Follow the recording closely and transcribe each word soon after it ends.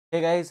Hey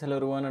guys, hello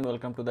everyone and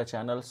welcome to the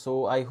channel.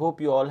 So I hope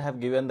you all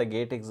have given the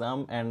GATE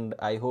exam and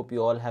I hope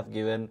you all have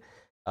given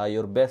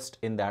your best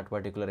in that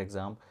particular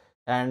exam.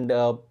 And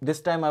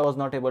this time I was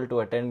not able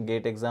to attend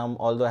GATE exam,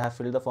 although I have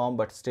filled the form,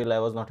 but still I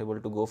was not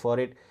able to go for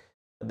it.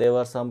 There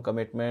were some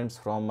commitments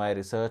from my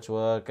research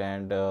work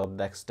and the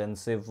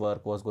extensive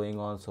work was going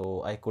on,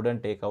 so I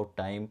couldn't take out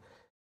time.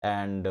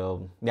 And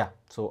yeah,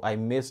 so I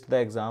missed the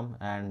exam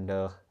and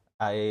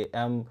I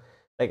am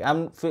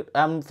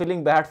I'm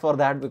feeling bad for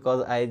that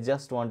because I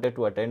just wanted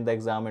to attend the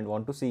exam and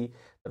want to see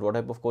that what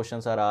type of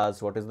questions are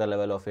asked, what is the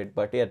level of it.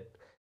 But yet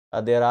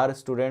there are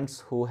students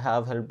who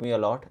have helped me a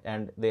lot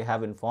and they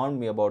have informed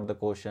me about the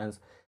questions.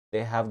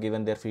 They have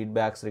given their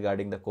feedbacks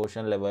regarding the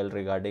question level,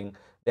 regarding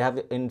they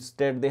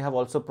have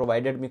also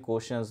provided me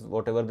questions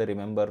whatever they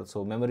remember.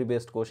 So memory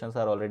based questions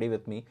are already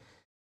with me.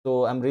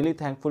 So I'm really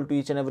thankful to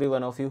each and every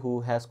one of you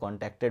who has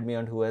contacted me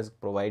and who has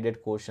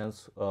provided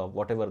questions,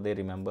 whatever they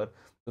remember.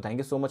 So thank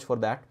you so much for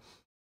that.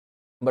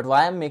 But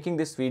why I'm making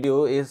this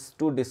video is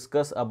to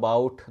discuss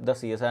about the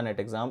CSIR NET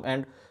exam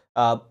and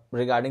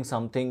regarding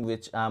something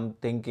which I'm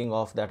thinking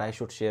of that I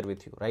should share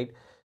with you, right?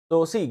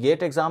 So see,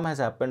 GATE exam has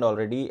happened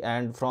already,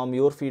 and from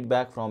your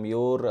feedback, from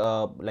your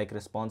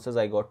responses,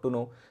 I got to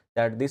know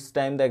that this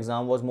time the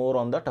exam was more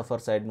on the tougher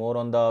side, more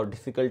on the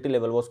difficulty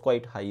level was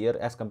quite higher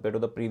as compared to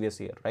the previous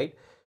year, right?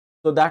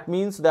 So that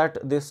means that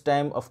this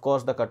time, of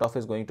course, the cutoff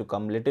is going to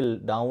come little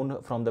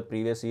down from the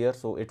previous year.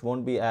 So it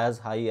won't be as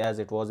high as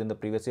it was in the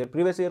previous year.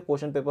 Previous year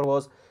question paper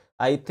was,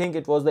 I think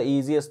it was the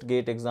easiest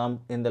GATE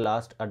exam in the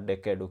last a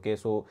decade. Okay,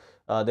 so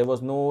there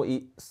was no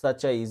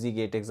such a easy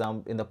GATE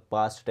exam in the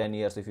past 10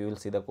 years if you will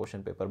see the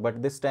question paper.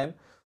 But this time,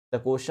 the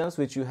questions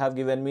which you have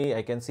given me,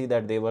 I can see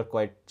that they were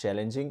quite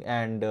challenging.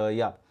 And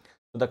yeah,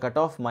 so the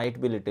cutoff might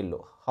be little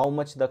low. How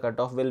much the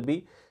cutoff will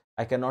be,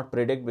 I cannot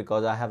predict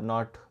because I have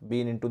not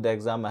been into the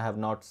exam. I have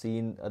not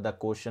seen the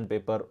question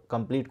paper,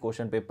 complete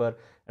question paper,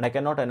 and I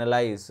cannot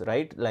analyze,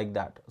 right, like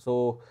that.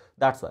 So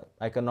that's why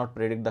I cannot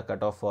predict the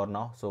cutoff for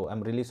now. So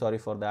I'm really sorry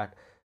for that.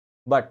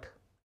 But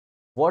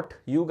what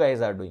you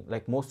guys are doing,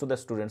 like most of the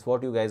students,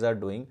 what you guys are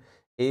doing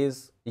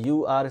is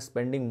you are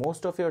spending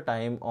most of your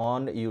time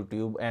on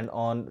YouTube and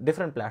on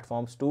different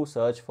platforms to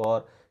search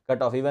for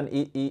cutoff.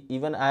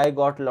 Even I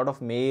got a lot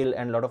of mail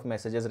and a lot of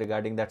messages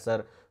regarding that,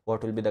 sir,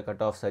 what will be the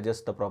cutoff,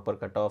 suggest the proper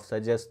cutoff,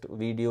 suggest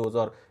videos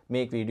or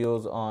make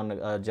videos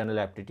on general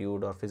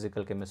aptitude or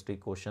physical chemistry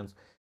questions.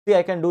 See,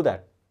 I can do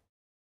that.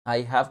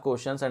 I have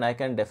questions and I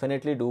can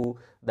definitely do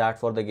that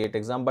for the GATE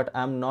exam, but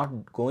I'm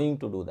not going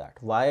to do that.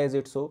 Why is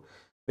it so?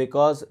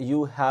 Because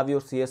you have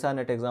your CSIR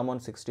NET exam on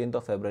 16th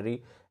of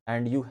February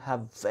and you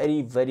have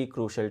very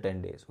crucial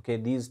 10 days. Okay,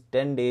 these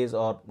 10 days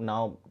or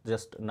now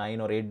just 9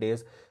 or 8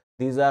 days,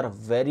 these are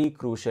very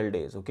crucial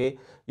days. Okay,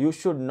 you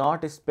should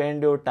not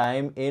spend your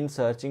time in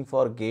searching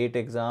for GATE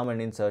exam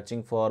and in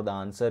searching for the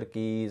answer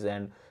keys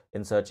and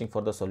in searching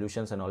for the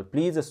solutions and all.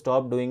 Please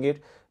stop doing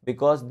it,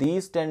 because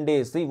these 10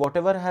 days, see,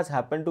 whatever has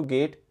happened to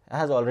GATE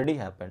has already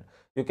happened.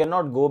 You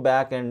cannot go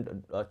back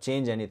and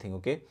change anything.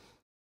 Okay,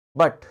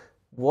 but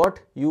what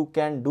you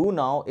can do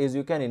now is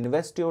you can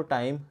invest your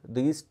time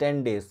these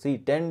 10 days. See,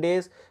 10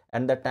 days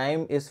and the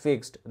time is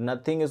fixed.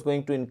 Nothing is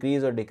going to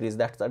increase or decrease.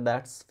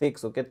 That's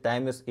fixed. Okay,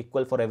 time is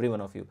equal for every one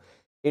of you.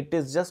 It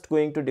is just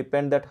going to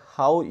depend that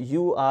how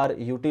you are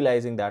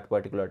utilizing that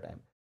particular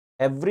time.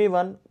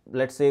 Everyone,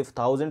 let's say if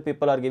 1,000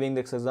 people are giving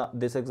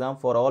this exam,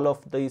 for all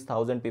of these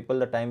 1,000 people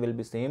the time will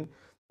be same.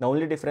 The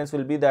only difference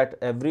will be that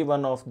every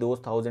one of those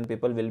 1,000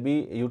 people will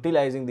be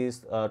utilizing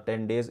these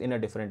 10 days in a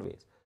different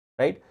ways,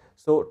 right?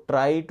 So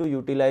try to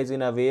utilize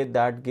in a way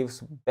that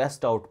gives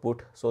best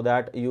output so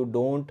that you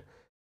don't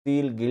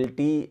feel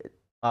guilty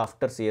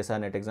after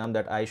CSIR NET exam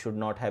that I should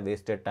not have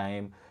wasted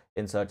time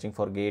in searching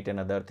for GATE and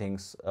other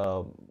things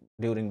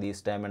during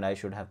this time, and I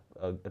should have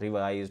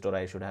revised or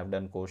I should have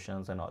done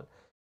questions and all.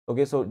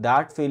 Okay, so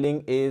that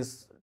feeling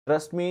is,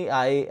 trust me,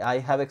 I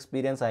have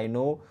experience, I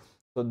know.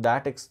 So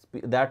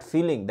that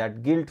feeling,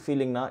 that guilt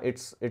feeling, now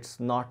it's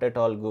not at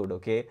all good.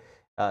 Okay,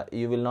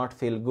 you will not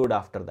feel good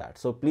after that.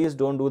 So please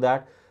don't do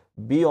that.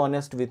 Be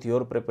honest with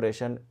your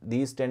preparation.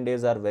 These 10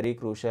 days are very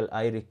crucial.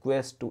 I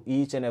request to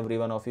each and every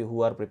one of you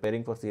who are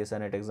preparing for CSIR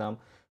NET exam,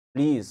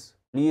 please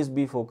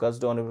be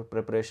focused on your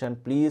preparation.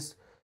 Please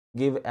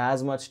give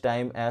as much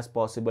time as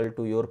possible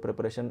to your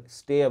preparation.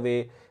 Stay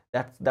away.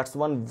 That's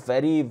one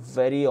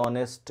very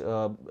honest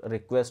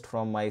request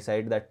from my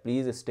side, that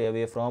please stay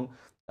away from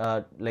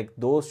like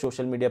those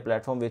social media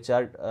platform which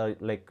are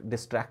like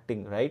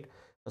distracting, right?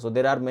 So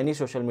there are many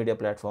social media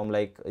platform,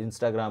 like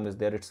Instagram is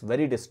there, it's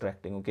very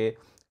distracting. Okay,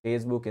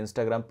 Facebook,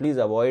 Instagram, please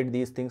avoid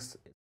these things,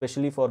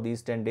 especially for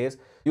these 10 days.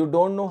 You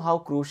don't know how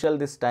crucial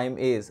this time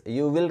is.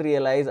 You will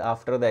realize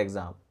after the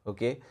exam.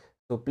 Okay,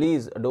 so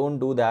please don't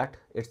do that.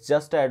 It's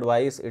just an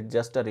advice, it's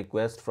just a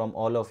request from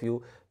all of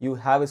you. You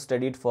have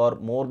studied for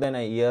more than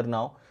a year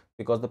now,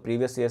 because the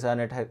previous CSIR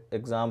NET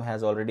exam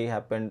has already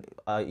happened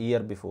a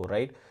year before,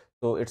 right?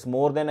 So it's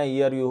more than a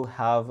year you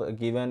have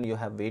given, you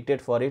have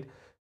waited for it.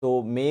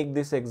 So make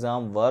this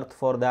exam worth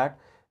for that.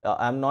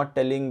 I'm not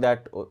telling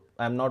that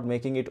I'm not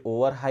making it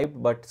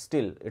overhyped, but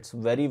still it's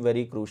very,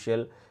 very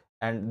crucial,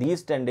 and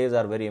these 10 days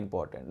are very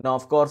important. Now,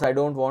 of course, I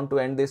don't want to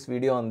end this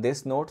video on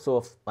this note,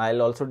 so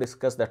I'll also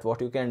discuss that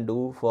what you can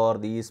do for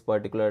these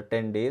particular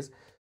 10 days.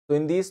 So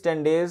in these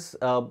 10 days,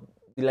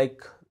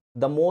 like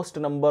the most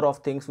number of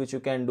things which you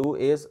can do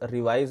is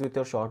revise with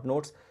your short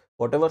notes.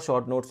 Whatever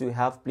short notes you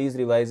have, please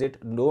revise it.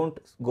 Don't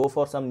go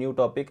for some new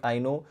topic. I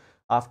know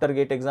after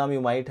GATE exam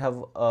you might have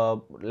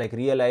like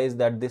realized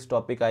that this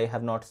topic I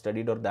have not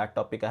studied, or that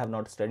topic I have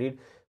not studied.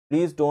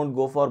 Please don't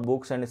go for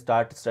books and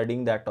start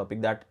studying that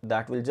topic.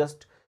 That will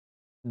just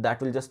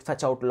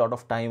fetch out a lot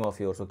of time of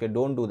yours. Okay,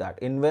 don't do that.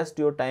 Invest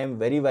your time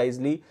very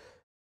wisely.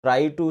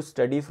 Try to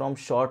study from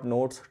short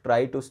notes,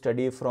 try to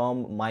study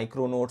from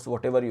micro notes,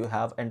 whatever you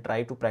have, and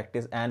try to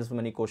practice as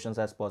many questions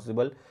as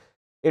possible.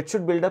 It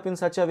should build up in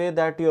such a way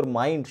that your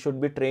mind should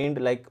be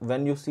trained, like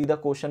when you see the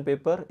question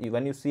paper,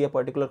 when you see a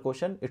particular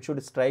question, it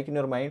should strike in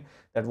your mind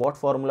that what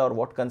formula or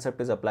what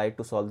concept is applied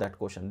to solve that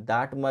question.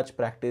 That much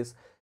practice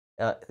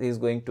is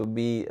going to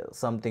be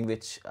something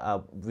which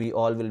we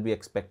all will be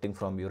expecting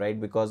from you, right?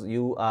 Because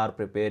you are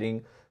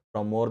preparing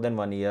from more than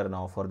 1 year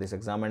now for this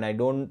exam, and I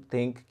don't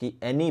think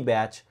any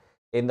batch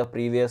in the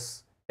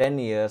previous 10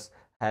 years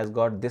has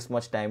got this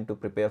much time to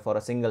prepare for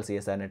a single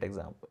CSIR NET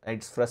exam.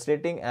 It's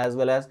frustrating, as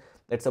well as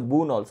it's a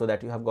boon also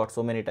that you have got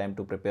so many time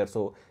to prepare.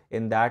 So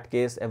in that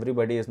case,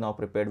 everybody is now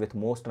prepared with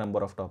most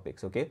number of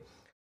topics. Okay,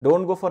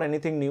 don't go for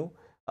anything new.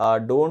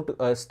 Don't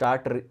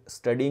start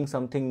studying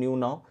something new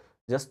now.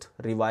 Just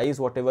revise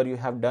whatever you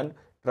have done.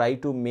 Try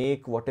to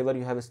make whatever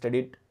you have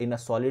studied in a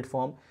solid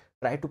form.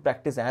 Try to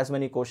practice as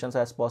many questions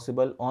as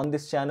possible. On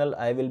this channel,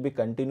 I will be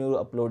continue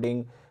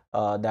uploading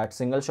that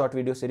single shot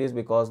video series,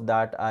 because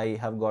that I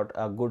have got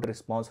a good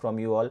response from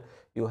you all.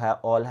 You have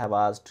all have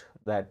asked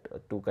that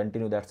to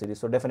continue that series,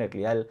 so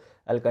definitely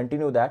I'll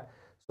continue that.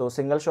 So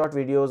single shot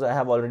videos I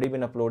have already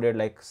been uploaded,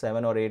 like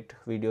 7 or 8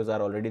 videos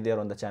are already there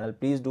on the channel.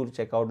 Please do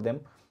check out them,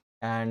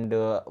 and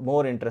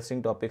more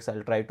interesting topics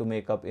I'll try to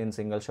make up in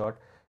single shot.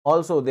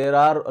 Also, there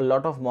are a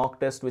lot of mock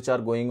tests which are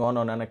going on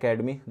an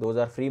academy. Those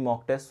are free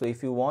mock tests, so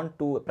if you want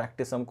to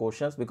practice some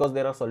questions, because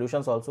there are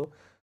solutions also,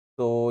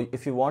 so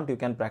if you want, you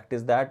can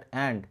practice that.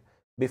 And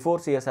before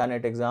CSIR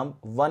NET exam,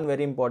 one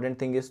very important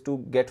thing is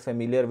to get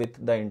familiar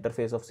with the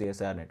interface of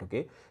CSIR NET.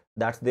 Okay,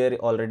 that's there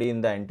already in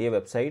the NTA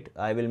website.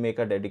 I will make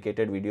a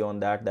dedicated video on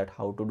that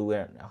how to do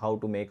and how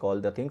to make all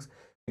the things,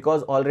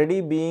 because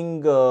already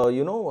being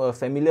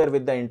familiar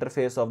with the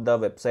interface of the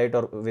website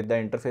or with the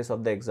interface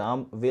of the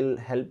exam will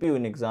help you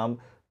in exam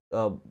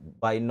uh,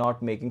 by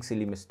not making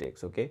silly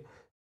mistakes. Okay,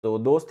 so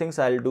those things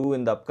I'll do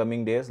in the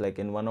upcoming days, like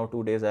in 1 or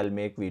 2 days I'll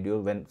make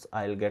videos when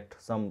I'll get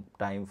some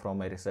time from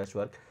my research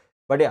work.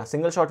 But yeah,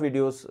 single shot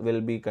videos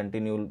will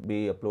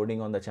be uploading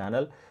on the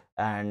channel.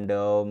 And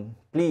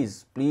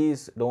please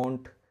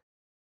don't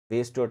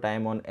waste your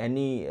time on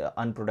any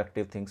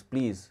unproductive things.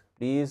 Please,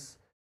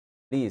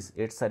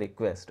 it's a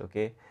request.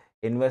 Okay,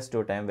 invest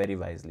your time very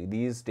wisely.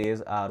 These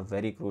days are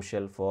very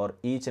crucial for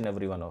each and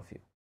every one of you.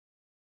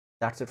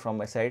 That's it from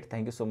my side.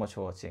 Thank you so much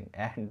for watching,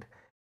 and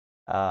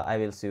I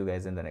will see you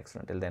guys in the next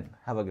one. Till then,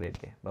 have a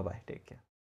great day. Bye bye. Take care.